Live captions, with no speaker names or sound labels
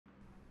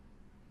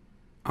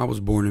I was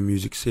born in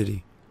Music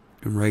City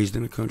and raised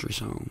in a country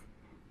song.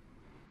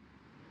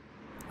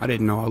 I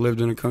didn't know I lived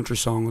in a country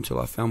song until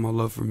I found my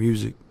love for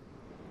music.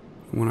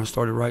 And when I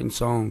started writing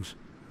songs,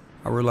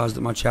 I realized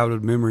that my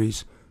childhood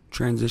memories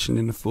transitioned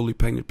into fully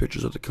painted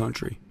pictures of the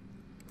country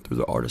through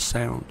the art of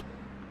sound.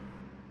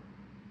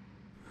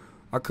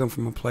 I come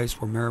from a place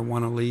where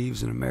marijuana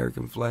leaves and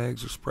American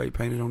flags are spray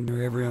painted on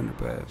near every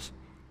underpass,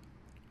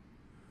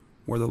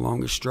 where the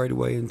longest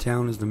straightaway in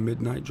town is the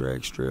midnight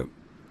drag strip,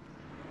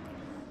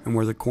 and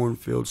where the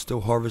cornfields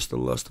still harvest the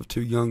lust of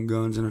two young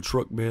guns in a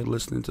truck bed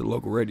listening to the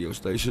local radio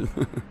station.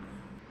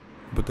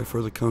 But they're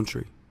for the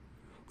country,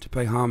 to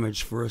pay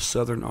homage for a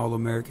Southern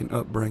all-American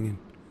upbringing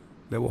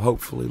that will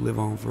hopefully live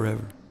on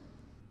forever.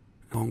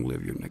 Long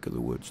live your neck of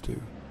the woods,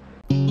 too.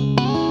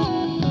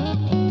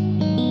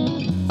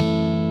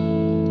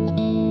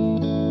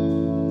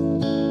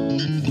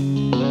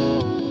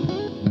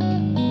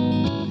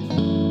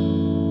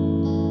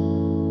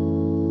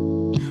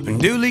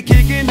 Dooley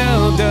kicking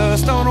up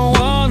dust on a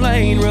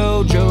one-lane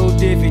road, Joe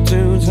Diffie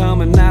tunes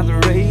humming out the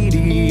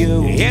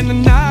radio. And the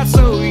night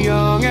so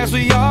young as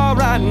we are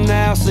right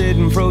now,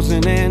 sitting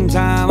frozen in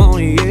time on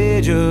the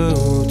edge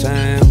of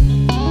town.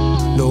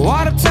 The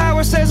water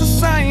tower says the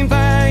same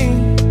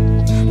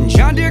thing,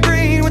 John Deere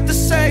green with the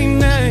same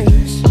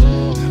names.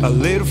 A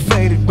little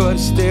faded but it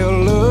still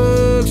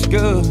looks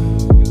good.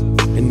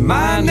 In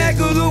my neck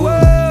of the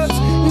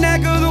woods,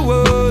 neck of the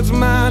woods,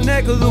 my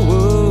neck of the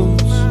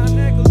woods,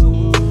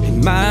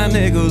 my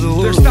nigga, the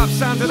woods. There's stop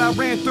signs that I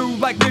ran through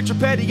like Richard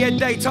Petty at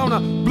Daytona.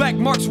 Black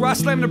marks where I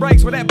slammed the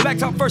brakes where that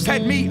blacktop first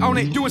had me on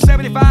it. Doing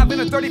 75 in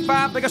a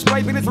 35, like a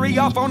spray painted 3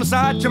 off on the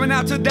side. Jumping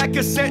out to that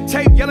cassette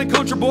tape, yelling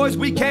country boys,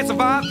 we can't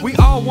survive. We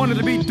all wanted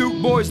to be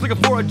Duke boys, looking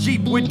for a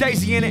Jeep with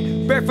Daisy in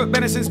it. Barefoot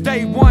been since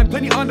day one,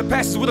 plenty of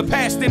underpasses with a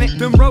past in it.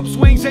 Them rope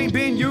swings ain't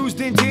been used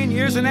in 10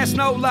 years and that's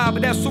no lie.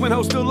 But that swimming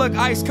hole still look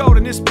ice cold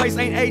and this place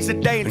ain't aged a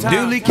day in time.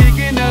 Dooley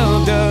kicking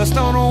up dust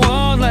on a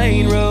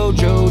one-lane road,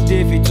 Joe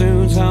Diffie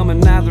tunes humming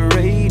out the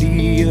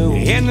radio.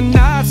 And the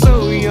night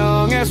so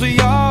young as we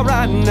are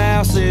right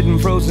now, sitting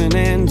frozen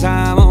in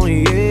time on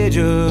the edge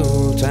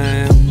of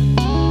town.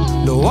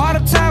 The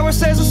water tower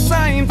says the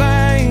same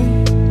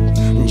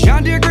thing,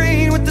 John Deere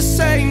green with the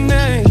same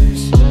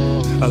names.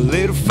 A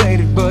little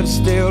faded but it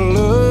still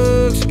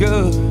looks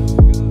good.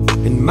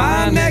 In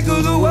my neck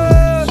of the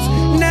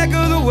woods, neck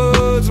of the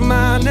woods,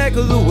 my neck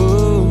of the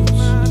woods,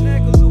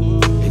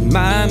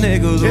 my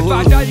nigga, the if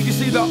I die, you can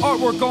see the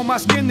artwork on my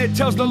skin that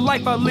tells the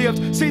life I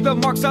lived. See the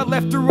marks I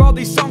left through all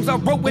these songs I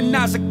wrote when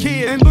I was a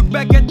kid. And look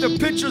back at the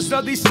pictures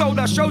of these sold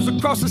out shows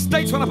across the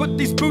states. When I put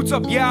these boots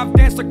up, yeah, I've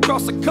danced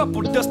across a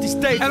couple dusty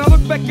states. And I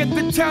look back at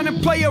the town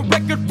and play a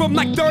record from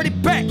like 30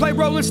 back. Play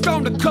Rolling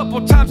Stone a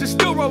couple times and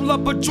still roll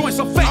up a joint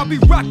so fat. I'll be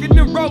rocking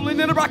and rolling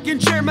in a rocking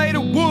chair made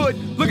of wood,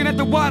 looking at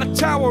the water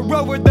tower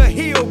over the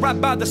hill right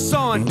by the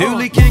sun.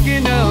 Dooley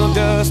kicking up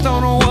dust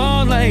on a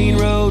one-lane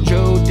road,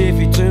 Joe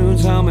Diffie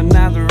tunes humming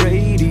out the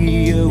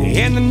radio.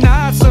 And the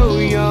night so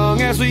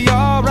young as we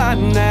are right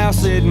now,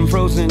 sitting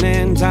frozen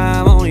in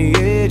time